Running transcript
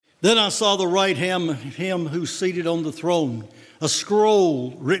Then I saw the right hand of him who's seated on the throne, a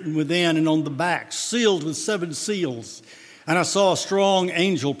scroll written within and on the back, sealed with 7 seals. And I saw a strong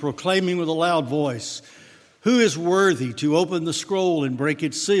angel proclaiming with a loud voice, "Who is worthy to open the scroll and break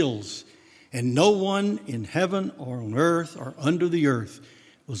its seals?" And no one in heaven or on earth or under the earth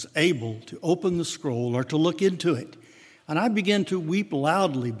was able to open the scroll or to look into it. And I began to weep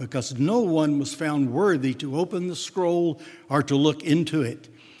loudly because no one was found worthy to open the scroll or to look into it.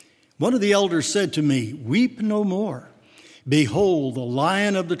 One of the elders said to me, "Weep no more. Behold, the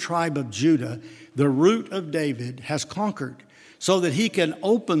Lion of the tribe of Judah, the Root of David, has conquered, so that he can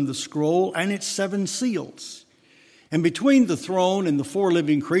open the scroll and its 7 seals." And between the throne and the 4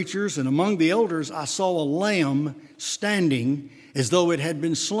 living creatures and among the elders, I saw a lamb standing as though it had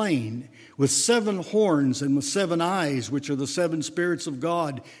been slain, with 7 horns and with 7 eyes, which are the 7 spirits of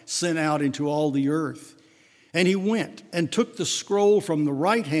God sent out into all the earth. And he went and took the scroll from the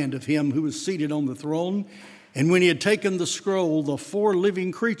right hand of him who was seated on the throne. And when he had taken the scroll, the 4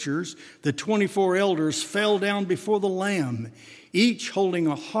 living creatures, the 24 elders, fell down before the Lamb, each holding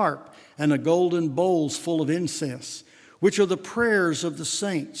a harp and a golden bowls full of incense, which are the prayers of the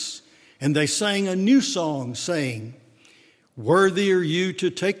saints. And they sang a new song, saying, "Worthy are you to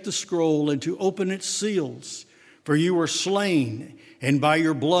take the scroll and to open its seals, for you were slain, and by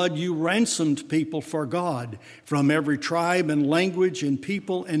your blood you ransomed people for God from every tribe and language and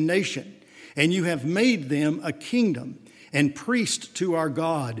people and nation. And you have made them a kingdom and priest to our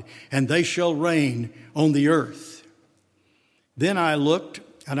God, and they shall reign on the earth." Then I looked,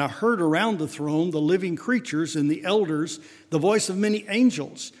 and I heard around the throne the living creatures and the elders, the voice of many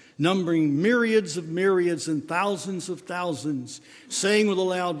angels, numbering myriads of myriads and thousands of thousands, saying with a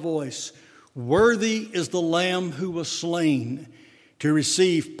loud voice, "Worthy is the Lamb who was slain to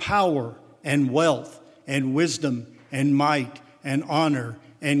receive power and wealth and wisdom and might and honor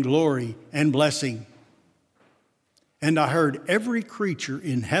and glory and blessing." And I heard every creature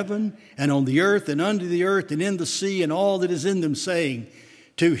in heaven and on the earth and under the earth and in the sea and all that is in them saying,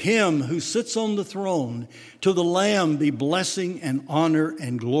 "To him who sits on the throne, to the Lamb be blessing and honor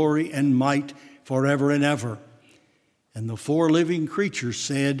and glory and might forever and ever." And the 4 living creatures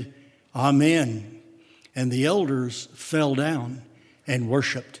said, "Amen." And the elders fell down and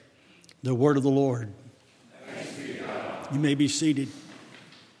worshiped. The word of the Lord. Thanks be to God. You may be seated.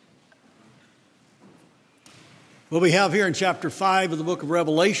 What we have here in chapter 5 of the book of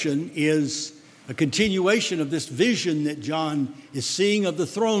Revelation is a continuation of this vision that John is seeing of the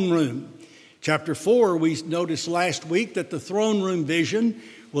throne room. Chapter 4, we noticed last week that the throne room vision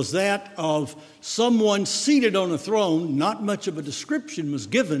was that of someone seated on a throne. Not much of a description was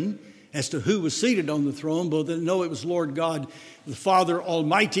given as to who was seated on the throne, but they know it was Lord God, the Father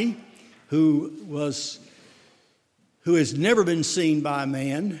Almighty, who has never been seen by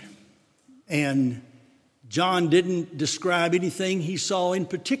man. And John didn't describe anything he saw in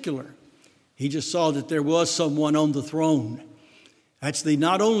particular. He just saw that there was someone on the throne. That's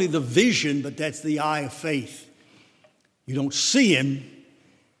not only the vision, but that's the eye of faith. You don't see him,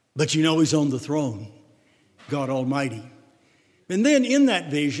 but you know he's on the throne, God Almighty. And then in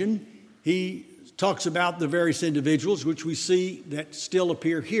that vision, he talks about the various individuals, which we see that still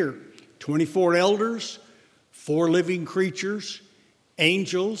appear here. 24 elders, 4 living creatures,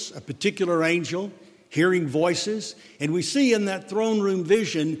 angels, a particular angel, hearing voices. And we see in that throne room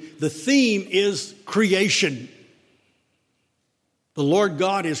vision, the theme is creation. The Lord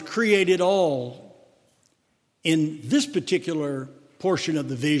God has created all. In this particular portion of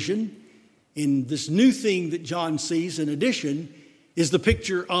the vision, in this new thing that John sees in addition, is the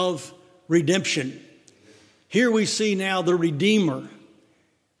picture of redemption. Here we see now the Redeemer,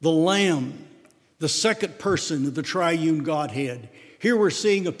 the Lamb, the second person of the triune Godhead. Here we're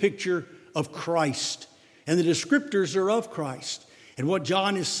seeing a picture of Christ, and the descriptors are of Christ. And what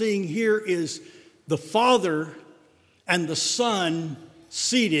John is seeing here is the Father and the Son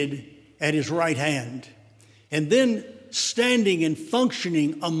seated at his right hand, and then standing and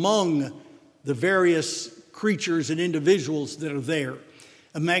functioning among the various creatures and individuals that are there.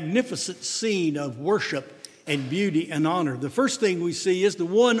 A magnificent scene of worship and beauty and honor. The first thing we see is the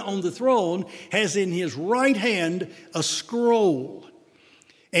one on the throne has in his right hand a scroll.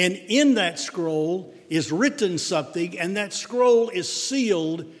 And in that scroll is written something, and that scroll is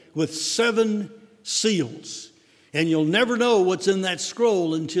sealed with 7 seals. And you'll never know what's in that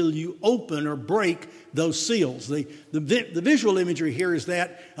scroll until you open or break those seals. The visual imagery here is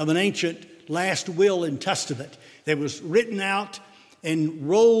that of an ancient last will and testament that was written out and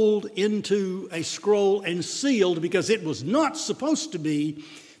rolled into a scroll and sealed because it was not supposed to be,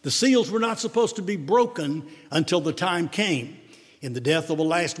 the seals were not supposed to be broken until the time came. In the death of a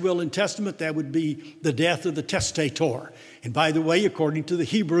last will and testament, that would be the death of the testator. And by the way, according to the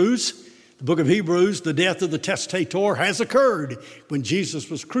Hebrews, the book of Hebrews, the death of the testator has occurred when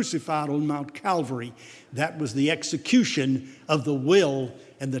Jesus was crucified on Mount Calvary. That was the execution of the will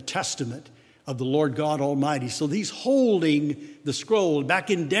and the testament of the Lord God Almighty. So he's holding the scroll.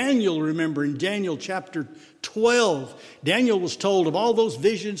 Back in Daniel, remember, in Daniel chapter 12, Daniel was told of all those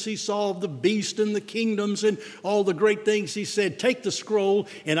visions he saw of the beast and the kingdoms and all the great things. He said, take the scroll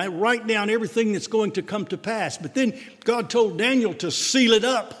and I write down everything that's going to come to pass. But then God told Daniel to seal it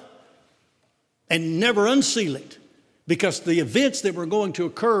up and never unseal it, because the events that were going to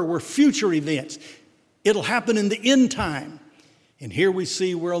occur were future events. It'll happen in the end time. And here we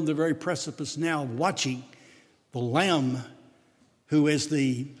see we're on the very precipice now of watching the Lamb, who is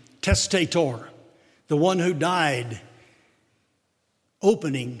the testator, the one who died,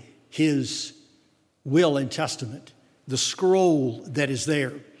 opening his will and testament, the scroll that is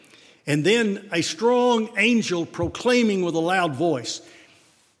there. And then a strong angel proclaiming with a loud voice.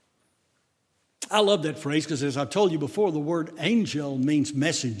 I love that phrase because, as I've told you before, the word angel means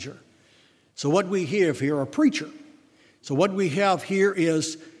messenger. So what we have here, a preacher. So what we have here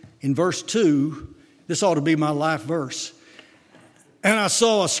is, in verse 2, this ought to be my life verse. And I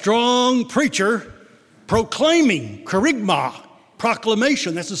saw a strong preacher proclaiming, kerygma,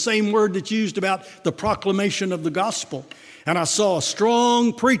 proclamation. That's the same word that's used about the proclamation of the gospel. And I saw a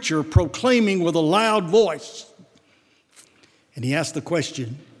strong preacher proclaiming with a loud voice. And he asked the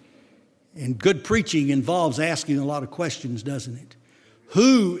question, and good preaching involves asking a lot of questions, doesn't it?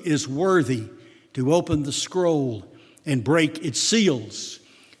 Who is worthy to open the scroll and break its seals?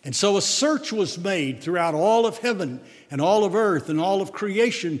 And so a search was made throughout all of heaven and all of earth and all of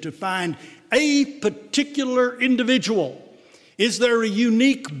creation to find a particular individual. Is there a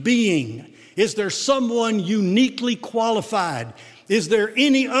unique being? Is there someone uniquely qualified? Is there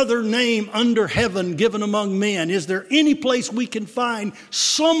any other name under heaven given among men? Is there any place we can find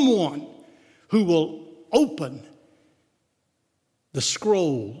someone who will open the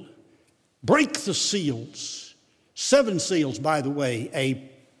scroll, break the seals? 7 seals, by the way, a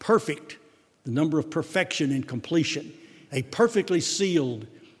perfect, the number of perfection and completion, a perfectly sealed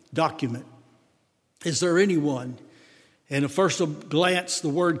document. Is there anyone? And at first glance, the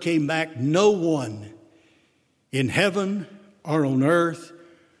word came back, no one in heaven or on earth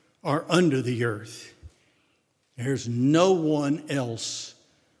or under the earth. There's no one else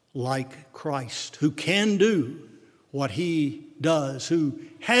like Christ who can do what he does, who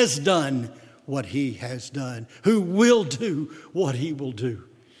has done what he has done, who will do what he will do.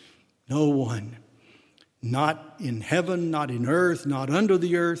 No one, not in heaven, not in earth, not under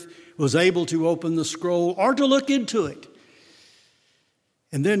the earth, was able to open the scroll or to look into it.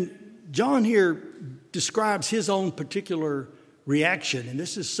 And then John here describes his own particular reaction. And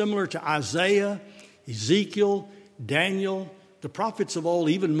this is similar to Isaiah, Ezekiel, Daniel, the prophets of old,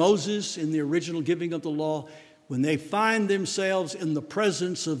 even Moses in the original giving of the law, when they find themselves in the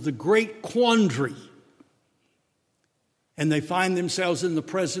presence of the great quandary, and they find themselves in the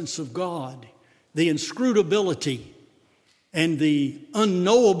presence of God, the inscrutability and the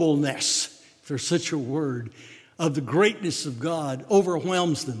unknowableness, if there's such a word, of the greatness of God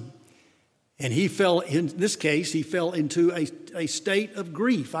overwhelms them. And he fell, in this case, he fell into a state of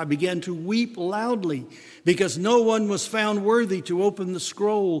grief. I began to weep loudly because no one was found worthy to open the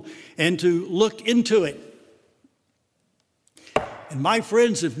scroll and to look into it. And my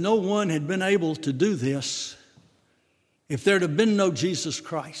friends, if no one had been able to do this, if there'd have been no Jesus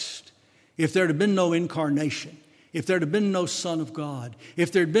Christ, if there'd have been no incarnation, if there'd have been no Son of God,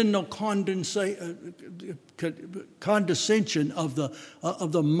 if there'd been no condescension of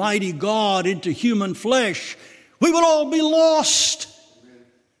the mighty God into human flesh, we would all be lost.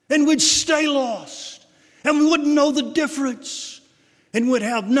 And we'd stay lost. And we wouldn't know the difference. And would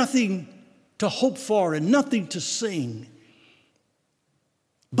have nothing to hope for and nothing to sing.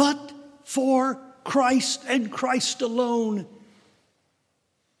 But for Christ and Christ alone,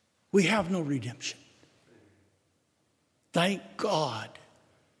 we have no redemption. Thank God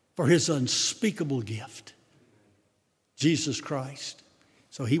for his unspeakable gift, Jesus Christ.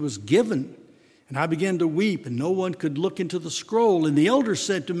 So he was given, and I began to weep, and no one could look into the scroll. And the elders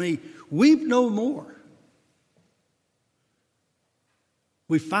said to me, weep no more.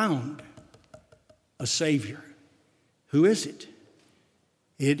 We found a Savior. Who is it?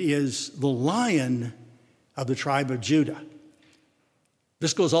 It is the Lion of the tribe of Judah.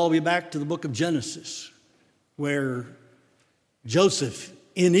 This goes all the way back to the book of Genesis, where Joseph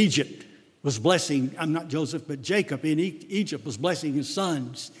in Egypt was blessing, Jacob in Egypt was blessing his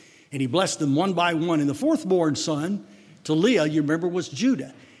sons. And he blessed them one by one. And the fourth-born son, to Leah, you remember, was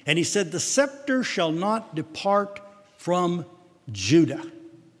Judah. And he said, the scepter shall not depart from Judah,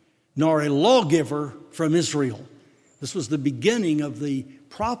 nor a lawgiver from Israel. This was the beginning of the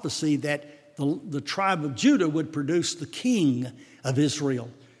prophecy that the tribe of Judah would produce the king of Israel.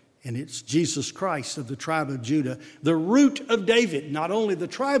 And it's Jesus Christ of the tribe of Judah, the root of David, not only the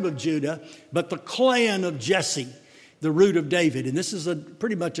tribe of Judah, but the clan of Jesse, the root of David. And this is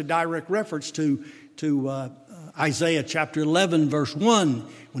pretty much a direct reference to Isaiah chapter 11, verse 1,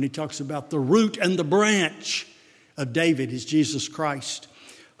 when he talks about the root and the branch of David is Jesus Christ,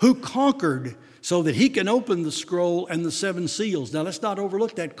 who conquered so that he can open the scroll and the seven seals. Now, let's not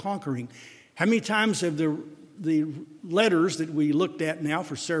overlook that conquering. How many times have the letters that we looked at now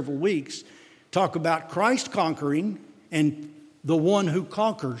for several weeks talk about Christ conquering and the one who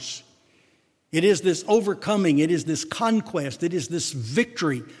conquers? It is this overcoming. It is this conquest. It is this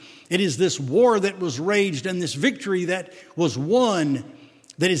victory. It is this war that was waged and this victory that was won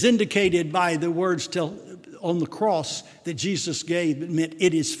that is indicated by the words on the cross that Jesus gave. It meant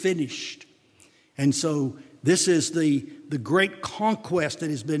it is finished. And so this is the great conquest that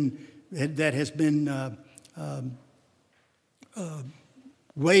has been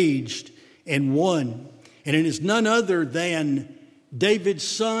waged and won. And it is none other than David's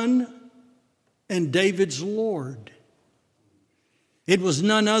son and David's Lord. It was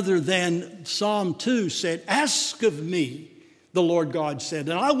none other than Psalm 2 said, ask of me, the Lord God said,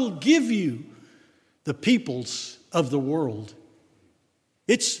 and I will give you the peoples of the world.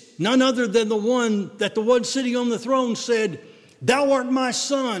 It's none other than the one sitting on the throne said, thou art my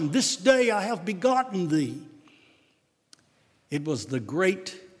son, this day I have begotten thee. It was the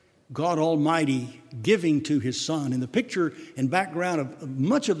great God Almighty giving to his son. And the picture and background of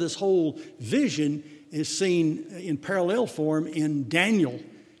much of this whole vision is seen in parallel form in Daniel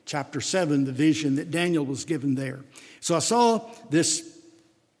chapter 7, the vision that Daniel was given there. So I saw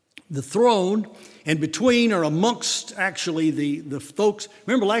the throne, and between or amongst actually the folks.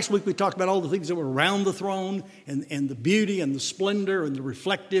 Remember last week we talked about all the things that were around the throne and the beauty and the splendor and the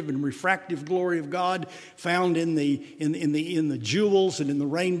reflective and refractive glory of God found in the jewels and in the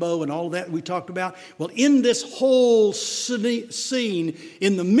rainbow and all that we talked about. Well, in this whole scene,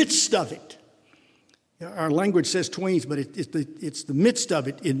 in the midst of it, our language says tweens, but it's the midst of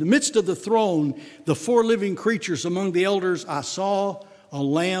it. In the midst of the throne, the four living creatures among the elders, I saw a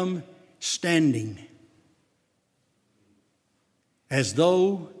lamb standing as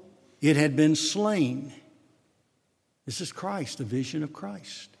though it had been slain. This is Christ, a vision of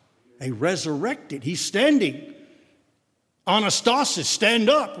Christ. A resurrected, he's standing. Anastasis, stand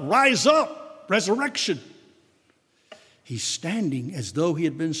up, rise up, resurrection. He's standing as though he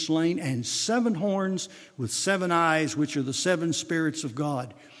had been slain, and 7 horns with 7 eyes, which are the 7 spirits of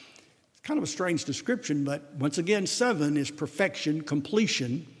God. It's kind of a strange description, but once again, 7 is perfection,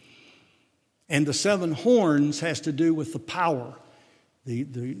 completion. And the 7 horns has to do with the power.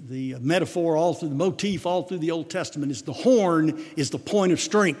 The metaphor all through the motif all through the Old Testament is the horn is the point of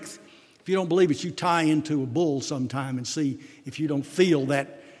strength. If you don't believe it, you tie into a bull sometime and see if you don't feel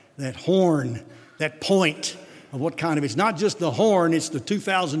that horn, that point of what kind of, it's not just the horn, it's the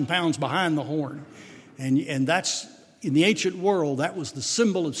 2,000 pounds behind the horn. And that's, in the ancient world, that was the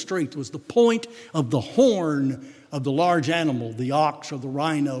symbol of strength, was the point of the horn of the large animal, the ox or the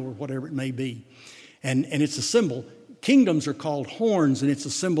rhino or whatever it may be. And it's a symbol. Kingdoms are called horns, and it's a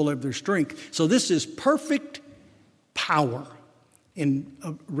symbol of their strength. So this is perfect power in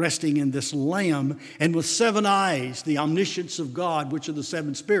resting in this lamb, and with 7 eyes, the omniscience of God, which are the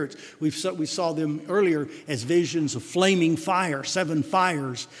 7 spirits. We saw them earlier as visions of flaming fire, 7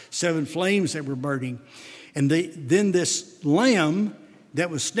 fires, 7 flames that were burning. And then this lamb that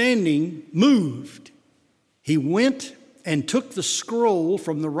was standing moved. He went and took the scroll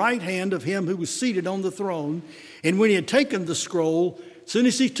from the right hand of him who was seated on the throne. And when he had taken the scroll, as soon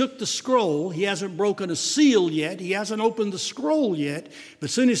as he took the scroll, he hasn't broken a seal yet. He hasn't opened the scroll yet. But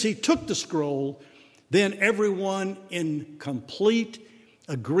as soon as he took the scroll, then everyone in complete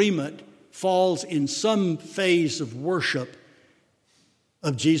agreement falls in some phase of worship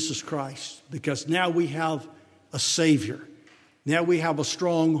of Jesus Christ. Because now we have a Savior. Now we have a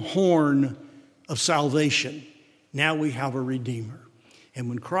strong horn of salvation. Now we have a Redeemer. And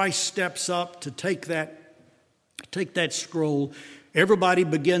when Christ steps up to take that scroll, everybody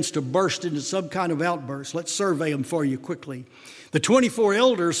begins to burst into some kind of outburst. Let's survey them for you quickly. The 24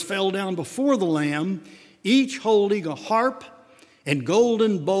 elders fell down before the Lamb, each holding a harp and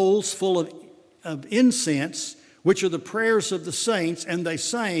golden bowls full of incense, which are the prayers of the saints, and they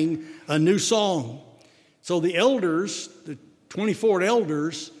sang a new song. So the elders, the 24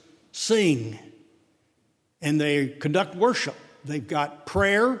 elders, sing. and they conduct worship. They've got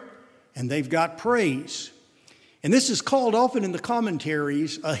prayer and they've got praise. And this is called often in the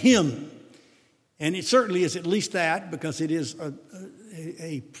commentaries a hymn. And it certainly is at least that, because it is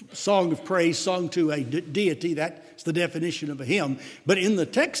a song of praise sung to a deity. That's the definition of a hymn. But in the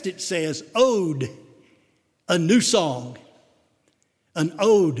text it says ode, a new song, an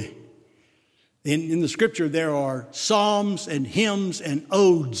ode. In the scripture there are psalms and hymns and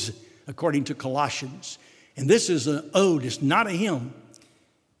odes, according to Colossians. And this is an ode. It's not a hymn.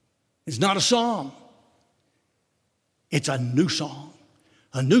 It's not a psalm. It's a new song.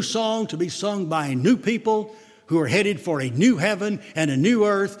 A new song to be sung by a new people who are headed for a new heaven and a new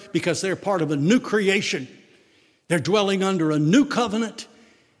earth, because they're part of a new creation. They're dwelling under a new covenant,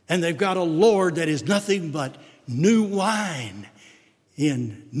 and they've got a Lord that is nothing but new wine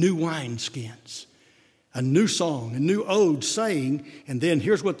in new wineskins. A new song, a new ode saying, and then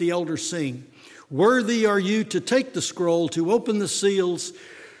here's what the elders sing. Worthy are you to take the scroll, to open the seals,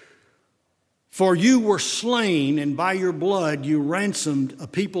 for you were slain, and by your blood you ransomed a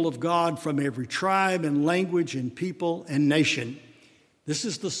people of God from every tribe and language and people and nation. This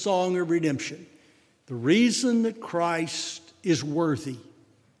is the song of redemption. The reason that Christ is worthy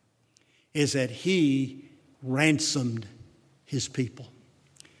is that he ransomed his people.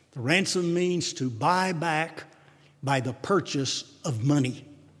 The ransom means to buy back by the purchase of money,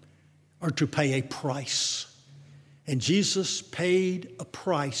 or to pay a price. And Jesus paid a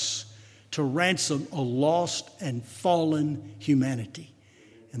price to ransom a lost and fallen humanity.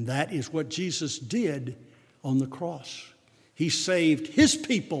 And that is what Jesus did on the cross. He saved his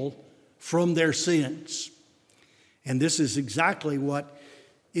people from their sins. And this is exactly what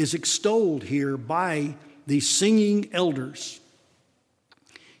is extolled here by the singing elders.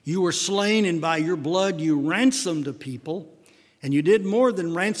 You were slain, and by your blood you ransomed a people. And you did more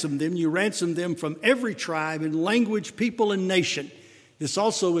than ransom them. You ransomed them from every tribe and language, people, and nation. This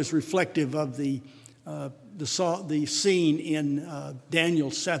also is reflective of the scene in Daniel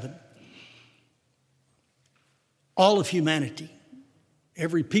 7. All of humanity,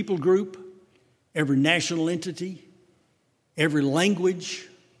 every people group, every national entity, every language,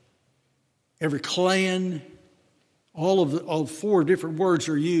 every clan, all four different words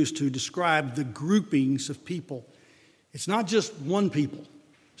are used to describe the groupings of people. It's not just one people.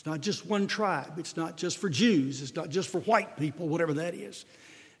 It's not just one tribe. It's not just for Jews. It's not just for white people, whatever that is.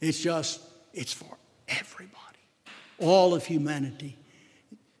 It's for everybody. All of humanity,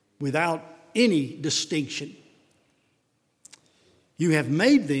 without any distinction. You have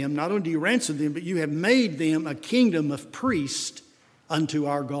made them, not only do you ransom them, but you have made them a kingdom of priests unto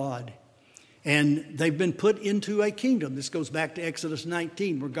our God. And they've been put into a kingdom. This goes back to Exodus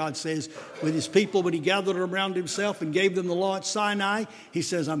 19, where God says, with his people, when he gathered around himself and gave them the law at Sinai, he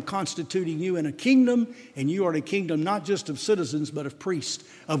says, I'm constituting you in a kingdom, and you are a kingdom not just of citizens, but of priests,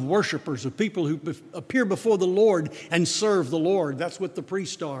 of worshipers, of people who appear before the Lord and serve the Lord. That's what the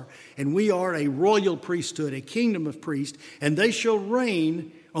priests are. And we are a royal priesthood, a kingdom of priests, and they shall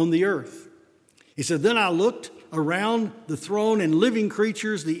reign on the earth. He said, then I looked around the throne and living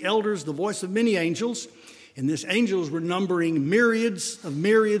creatures, the elders, the voice of many angels. And these angels were numbering myriads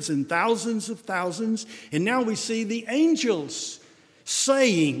and thousands of thousands. And now we see the angels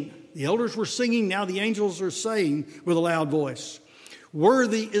saying, the elders were singing, now the angels are saying with a loud voice,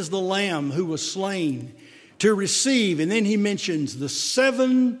 worthy is the Lamb who was slain to receive. And then he mentions the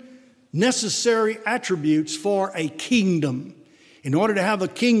 7 necessary attributes for a kingdom. In order to have a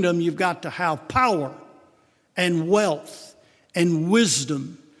kingdom, you've got to have power and wealth and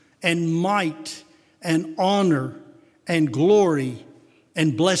wisdom and might and honor and glory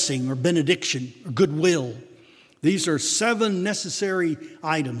and blessing or benediction or goodwill. These are 7 necessary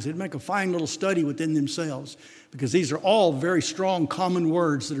items. It'd make a fine little study within themselves, because these are all very strong common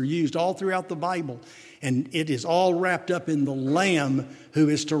words that are used all throughout the Bible. And it is all wrapped up in the Lamb who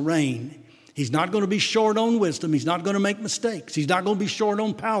is to reign. He's not going to be short on wisdom. He's not going to make mistakes. He's not going to be short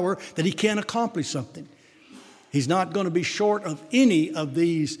on power that he can't accomplish something. He's not going to be short of any of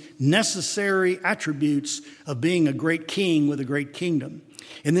these necessary attributes of being a great king with a great kingdom.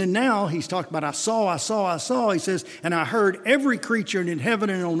 And then now he's talking about I saw. He says, and I heard every creature in heaven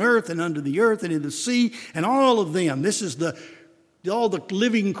and on earth and under the earth and in the sea, and all of them. This is all the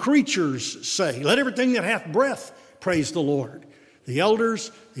living creatures say, let everything that hath breath praise the Lord. The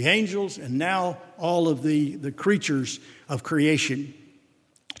elders, the angels, and now all of the creatures of creation.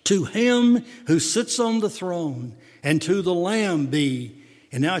 To him who sits on the throne and to the Lamb be.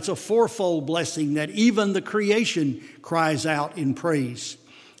 And now it's a fourfold blessing that even the creation cries out in praise.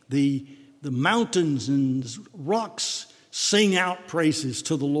 The mountains and rocks sing out praises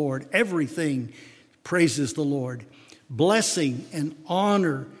to the Lord. Everything praises the Lord. Blessing and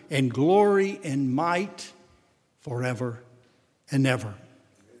honor and glory and might forever and ever.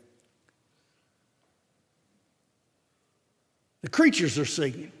 The creatures are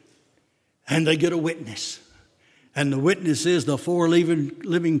singing, and they get a witness. And the witness is the four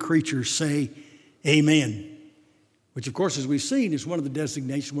living creatures say, Amen. Which, of course, as we've seen, is one of the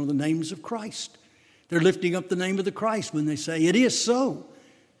designations, one of the names of Christ. They're lifting up the name of the Christ when they say, it is so.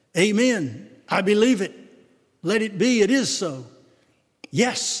 Amen. I believe it. Let it be. It is so.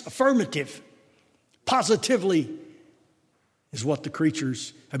 Yes, affirmative. Positively is what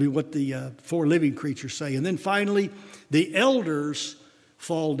what the four living creatures say. And then finally, the elders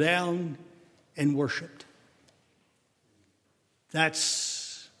fall down and worshiped.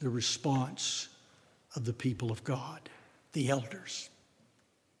 That's the response of the people of God. The elders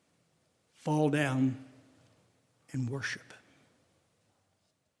fall down and worship.